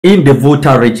in the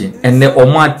Volta region, and the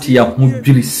Omatia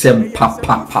Mudri Sem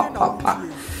Papa.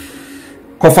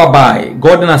 Kofa by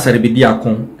Gordon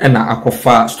Asaribidiakon and a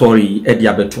Akofa story at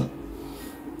Yabetum.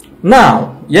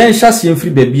 Now, yen shasi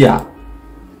free babya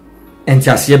and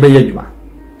Chasiebe Yeduma.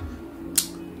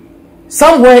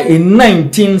 Somewhere in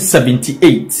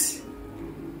 1978,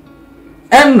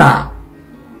 Enna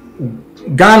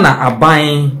Ghana are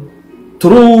buying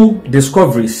through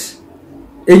discoveries.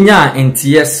 Enya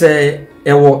NTS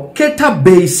ewo Keta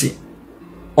basin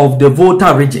of the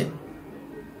Volta region.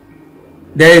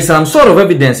 There is some sort of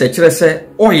evidence that say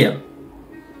oil.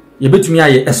 You bet me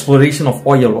a exploration of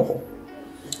oil.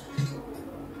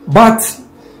 But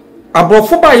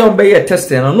abroad by your bay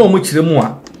testing and no much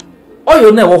more.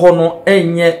 Oil never hono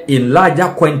enye in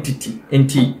larger quantity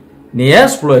enti ni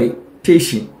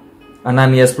exploitation and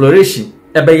an exploration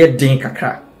ebeye din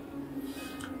kakra.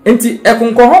 Enti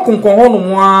ekunkoho no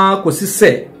mwa kosi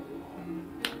se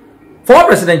for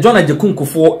President John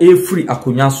Ajekunku a free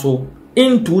akunyaso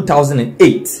in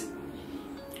 2008,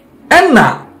 and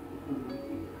now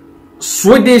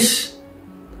Swedish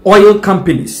oil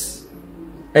companies,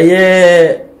 SAC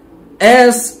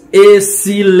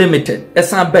Limited,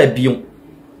 SABIO,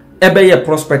 Ebeye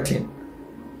prospecting,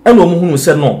 and Omuhunu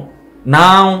said no.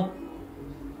 Now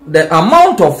the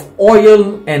amount of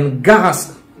oil and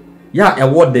gas,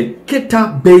 award the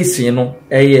Keta basin,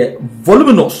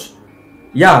 voluminous,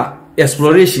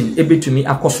 exploration ebitumi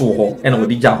akoso ho and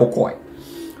odija hokoi.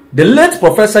 The late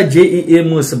Professor J.E.A.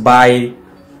 Amos by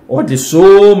or the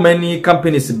so many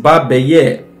companies by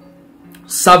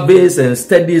surveys and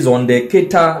studies on the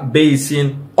Keta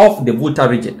basin of the Volta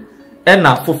region. And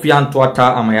now Fofian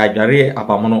Tuata Amayajare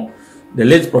Abamono, the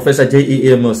late Professor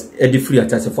J.E.A. Amos edifree at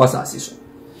the first assistant.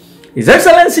 His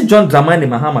Excellency John Dramani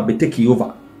Mahama be taking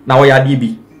over. Now ya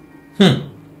DB.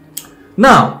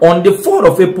 Now on the 4th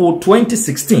of April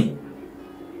 2016.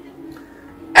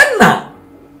 And now,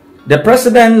 the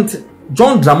President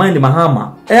John Dramani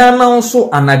Mahama announced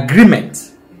an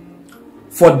agreement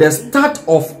for the start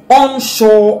of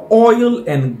onshore oil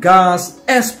and gas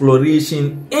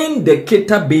exploration in the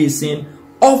Keta basin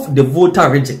of the Volta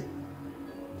region.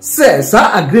 Says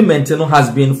our agreement has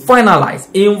been finalized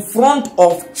in front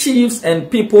of chiefs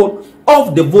and people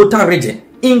of the Volta region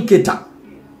in Keta.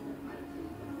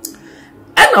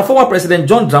 And our former President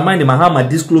John Dramani Mahama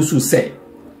disclosed to say,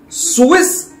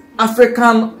 Swiss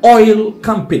African Oil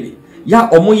Company,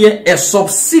 omoye a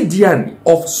subsidiary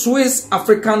of Swiss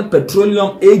African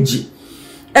Petroleum AG,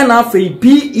 and after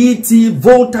PET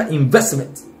Volta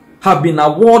Investment have been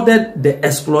awarded the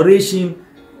exploration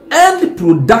and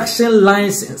production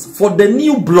license for the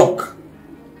new block.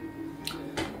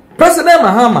 President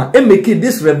Mahama making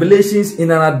these revelations in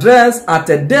an address at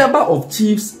a Durbar of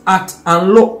Chiefs at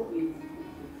Anlo.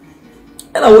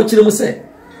 And I want you to say,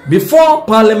 before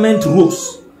Parliament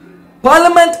rose,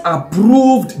 Parliament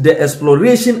approved the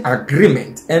exploration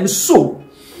agreement, and so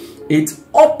it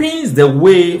opens the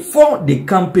way for the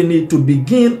company to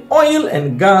begin oil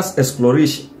and gas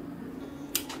exploration.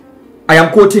 I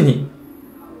am quoting him.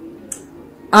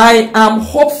 I am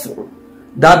hopeful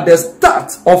that the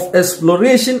start of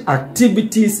exploration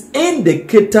activities in the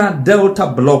Keta Delta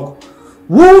block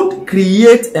would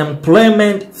create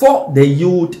employment for the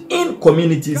youth in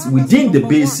communities within the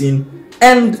basin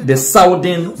and the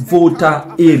southern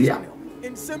Volta area.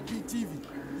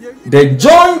 The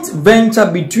joint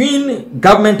venture between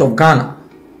Government of Ghana,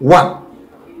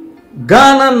 1.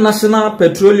 Ghana National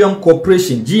Petroleum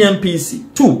Corporation,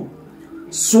 GNPC, 2.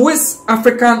 Swiss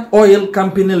African Oil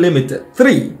Company Limited,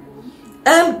 3.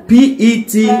 And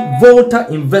PET Volta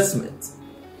Investment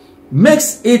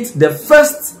makes it the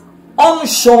first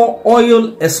onshore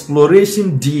oil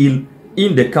exploration deal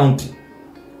in the country.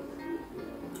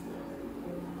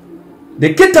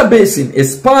 The Keta Basin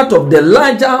is part of the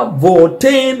larger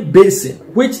Voltaigne Basin,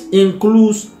 which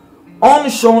includes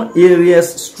onshore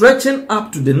areas stretching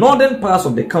up to the northern parts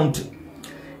of the country.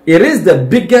 It is the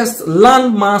biggest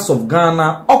landmass of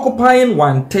Ghana, occupying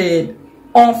 1/3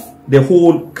 of the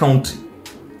whole country.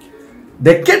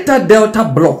 The Keta Delta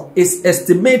block is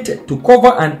estimated to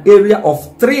cover an area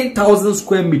of 3,000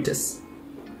 square meters.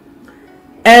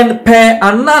 And per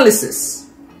analysis,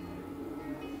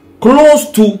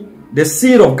 close to the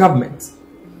seal of government,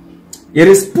 it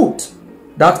is put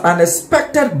that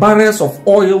unexpected barrels of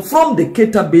oil from the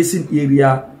Keta Basin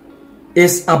area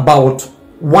is about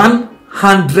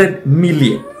 100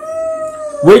 million.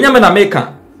 We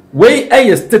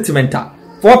a statement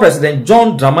for President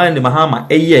John Dramani Mahama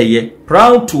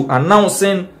proud to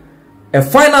announcing a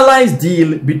finalized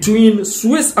deal between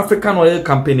Swiss African Oil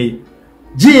Company,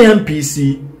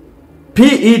 GNPC,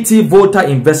 PET, Volta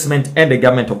Investment, and the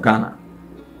government of Ghana.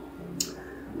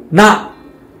 Now,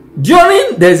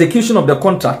 during the execution of the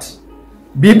contract,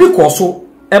 Bibi Koso,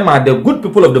 Emma, the good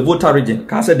people of the Volta region,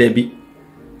 Kasa Debi,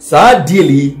 Sa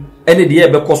Dili, any the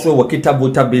Ebe Koso, Wakita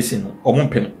Volta Basin, or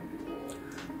Mumpin.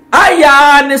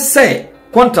 Aya ne say,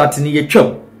 contract in ye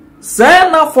chum.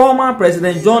 Sena former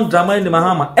President John Dramani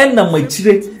Mahama, and the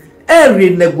Machire,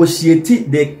 renegotiate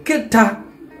the Keta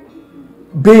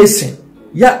Basin.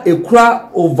 Ya ekura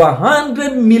over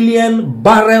 100 million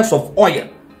barrels of oil.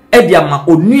 Ediama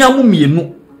oniamu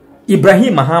mienu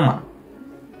Ibrahim Mahama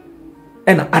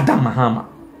and Adam Mahama.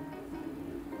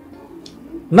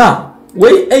 Now,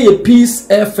 we a Peace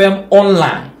FM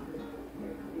online.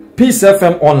 Peace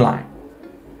FM online.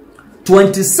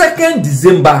 22nd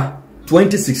December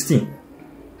 2016.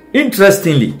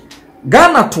 Interestingly,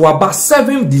 Ghana to about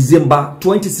 7th December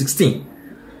 2016.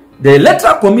 The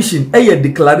Electoral Commission a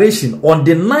declaration on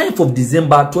the 9th of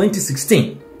December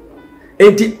 2016.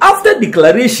 And after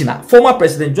declaration, former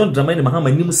President John Dramani Mahama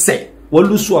nim say,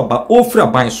 "Wolusu aba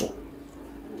ofra banso."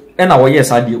 And our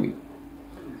yes idea.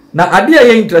 Now idea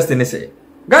is interesting. Say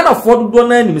Ghana for do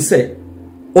na nim say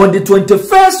on the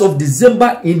 21st of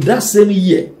December in that same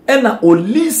year, and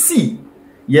Olisi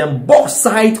yen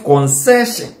bauxite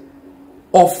concession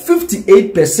of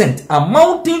 58%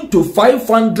 amounting to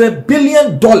 $500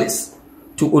 billion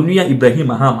to Onuya Ibrahim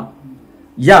Mahama.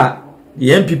 Ya, the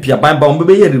MPP abamba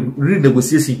umbebe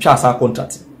renegotiation chasa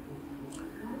contract.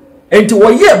 And to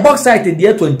a year bauxite in the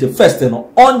year 21st,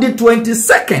 on the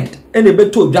 22nd, and the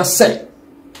beto just say,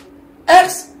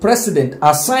 ex-president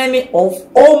assigning of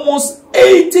almost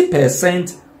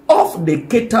 80% of the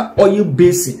Keta oil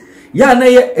basin. Yana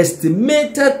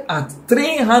estimated at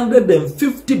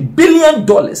 $350 billion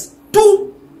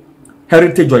to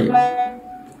Heritage Oil.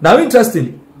 Now,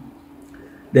 interestingly,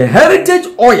 the Heritage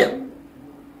Oil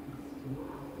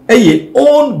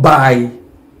owned by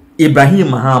Ibrahim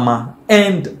Mahama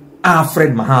and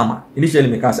Alfred Mahama.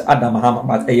 Initially, I said Adam Mahama,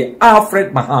 but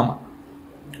Alfred Mahama.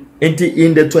 On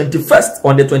the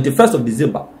 21st of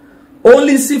December,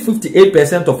 only see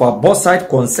 58% of our bauxite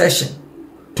concession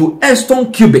to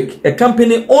Eston Cubic, a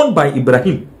company owned by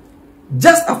Ibrahim,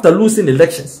 just after losing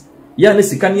elections. Yani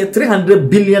sikanye $300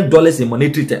 billion in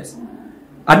monetary terms.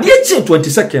 At the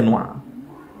 22nd one,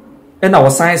 and I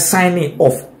was signing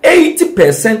of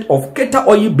 80% of Keta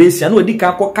oil basin. No, di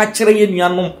kako kachere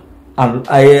yenuanom and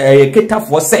Keta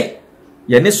for say,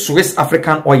 yani Swiss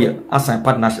African oil as a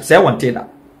partnership. Say I wanted that.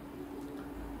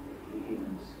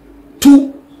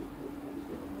 Two.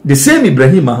 The same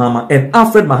Ibrahim Mahama and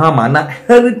Alfred Mahama na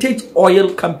Heritage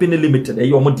Oil Company Limited.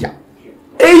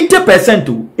 80%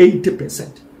 to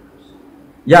 80%.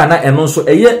 Yeah, na and also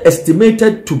a year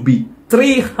estimated to be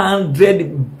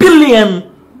 $300 billion.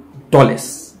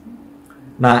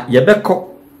 Na yebeko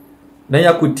na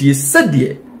yakuti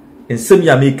sedie in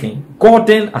semi making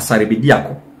Gordon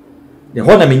Asaribidiako. The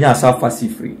whole minya fast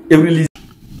free. A release.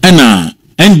 Ena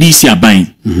NDC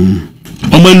abain.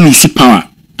 Lose power.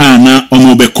 Na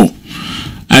omobeko.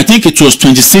 I think it was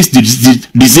 26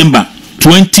 December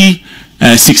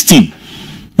 2016.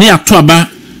 Ni October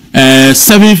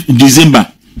 7th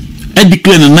December. I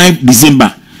declare 9th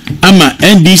December. Ama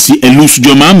NDC elusu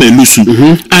joma ama elusu.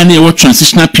 And a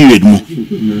transitional period mo.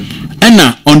 And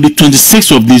on the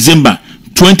 26th of December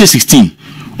 2016,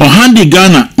 Ohandi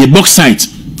Ghana a bauxite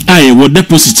I will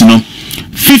deposit no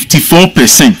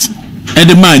 54%.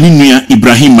 Edema Ninuya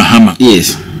Ibrahim Mahama.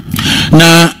 Yes.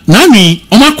 Na nani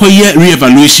omakoye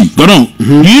re-evaluation. Go on.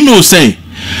 You know say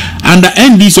under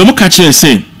NDC omokache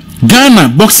say Ghana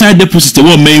bauxite deposit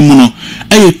wo meimuno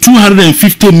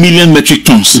 250 million metric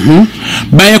tons.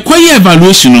 By a quiet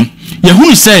evaluation,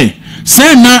 Yahoo say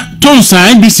na tons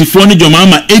are NDC for ni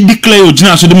jomama declare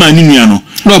original so the man niano.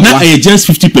 Now just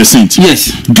 50%.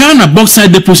 Yes. Ghana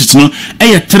bauxite deposit no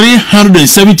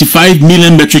 375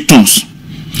 million metric tons.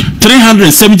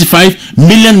 375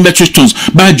 million metric tons.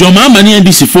 By jomama ni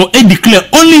NDC for declare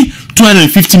only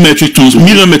 250 metric tons,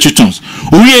 million metric tons.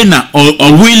 We na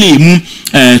or really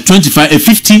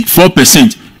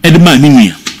 54% edema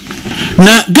ninia.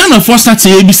 Na Ghana for start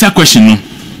a bisa question no.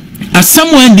 As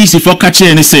someone this for catch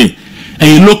and say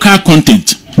a local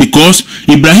content because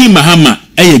Ibrahim Mahama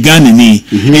a Ghana ni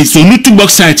and so little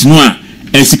bauxite no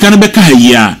a sikana beka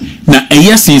ya na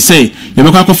yes say you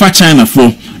beka for China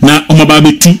for na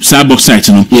omobabe tu sa bauxite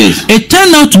no. Yes. It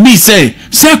turned out to be say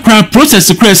crowd process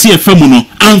secrecy FM no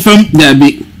anthem there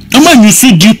be Ama you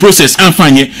see due process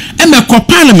afanye ema ko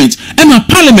parliament ema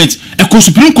parliament e ko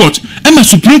supreme court ema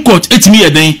supreme court etimi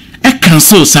eden e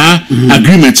cancel sa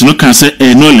agreement no cancel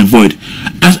null and void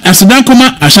as that come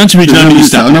Ashanti regional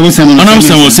minister honorable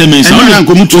Semensa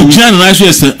Ojian na so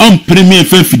yes on premier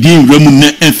fafidin ramu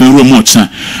na efen romo ocha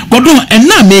godon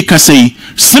na make say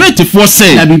senate for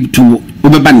say to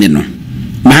obebande no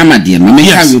Mahama dear me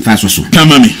have fast so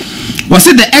come me was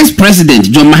it the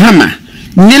ex-president John Mahama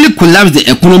nearly collapsed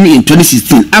the economy in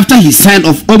 2016 after he signed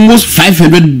off almost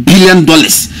 $500 billion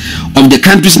of the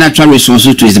country's natural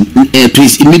resources to his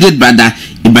immediate brother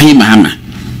Ibrahim Mahama.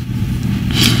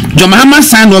 John Mahama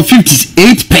signed off 58%.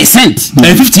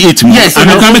 58. Yes,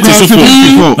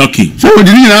 okay. So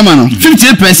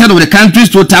 58% of the country's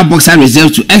total bauxite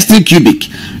reserves to Exton Cubic,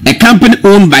 a company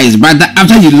owned by his brother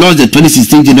after he lost the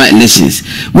 2016 general elections,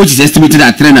 which is estimated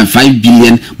at 305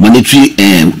 billion monetary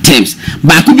terms.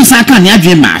 But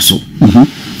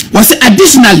was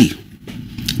additionally,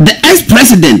 the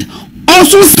ex-president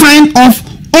also signed off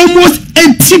almost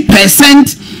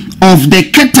 80% of the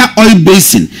Keta oil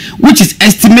basin, which is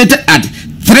estimated at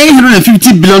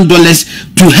 $350 billion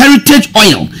to Heritage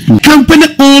Oil, company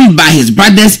owned by his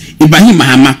brothers Ibrahim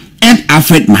Mahama and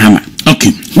Alfred Mahama.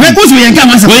 Okay. Where goes we can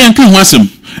wasem?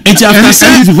 It's after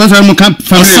sign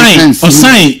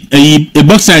a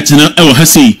bauxite no e wo ha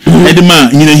sei edema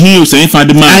nyina hi say fa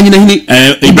de ma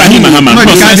Ibrahim Mahama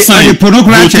the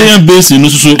production basin no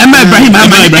so Ibrahim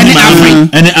Mahama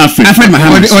and Alfred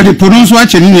Mahama or the produce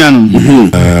watch ni anu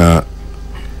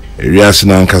Rias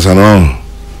na nkasa no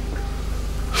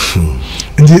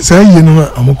ndi say you know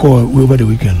amoko over the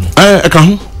weekend e ka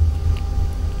ho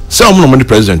say omo no the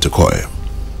president call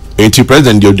enti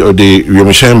president the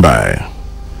remission by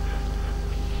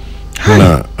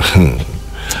na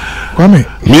Kwame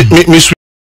me